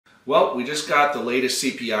Well, we just got the latest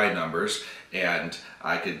CPI numbers, and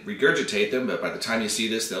I could regurgitate them, but by the time you see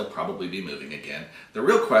this, they'll probably be moving again. The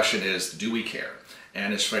real question is, do we care?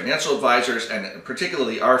 And as financial advisors, and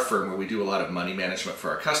particularly our firm where we do a lot of money management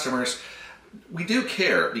for our customers, we do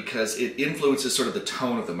care because it influences sort of the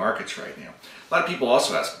tone of the markets right now. A lot of people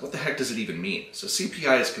also ask, what the heck does it even mean? So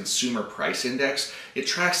CPI is Consumer Price Index. It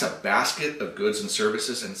tracks a basket of goods and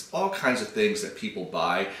services, and it's all kinds of things that people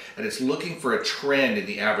buy, and it's looking for a trend in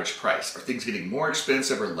the average price. Are things getting more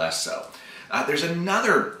expensive or less so? There's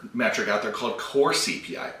another metric out there called core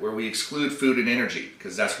CPI, where we exclude food and energy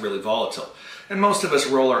because that's really volatile. And most of us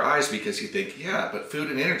roll our eyes because you think, yeah, but food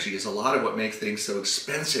and energy is a lot of what makes things so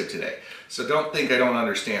expensive today. So don't think I don't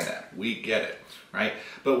understand that. We get it, right?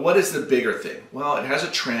 But what is the bigger thing? Well, it has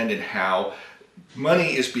a trend in how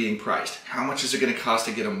money is being priced. How much is it going to cost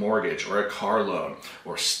to get a mortgage or a car loan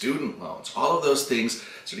or student loans? All of those things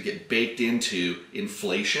sort of get baked into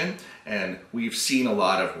inflation, and we've seen a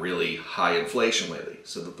lot of really high inflation lately.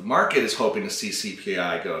 So that the market is hoping to see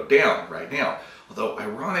CPI go down right now. Although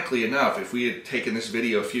ironically enough, if we had taken this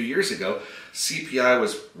video a few years ago, CPI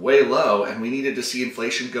was way low and we needed to see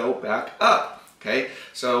inflation go back up. Okay,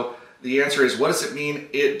 so the answer is, what does it mean?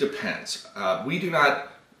 It depends. We do not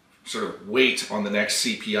sort of wait on the next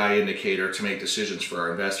CPI indicator to make decisions for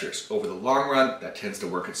our investors. Over the long run, that tends to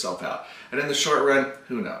work itself out. And in the short run,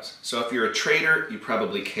 who knows? So if you're a trader, you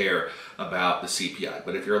probably care about the CPI.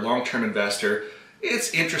 But if you're a long-term investor,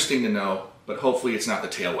 it's interesting to know, but hopefully it's not the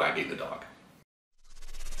tail wagging the dog.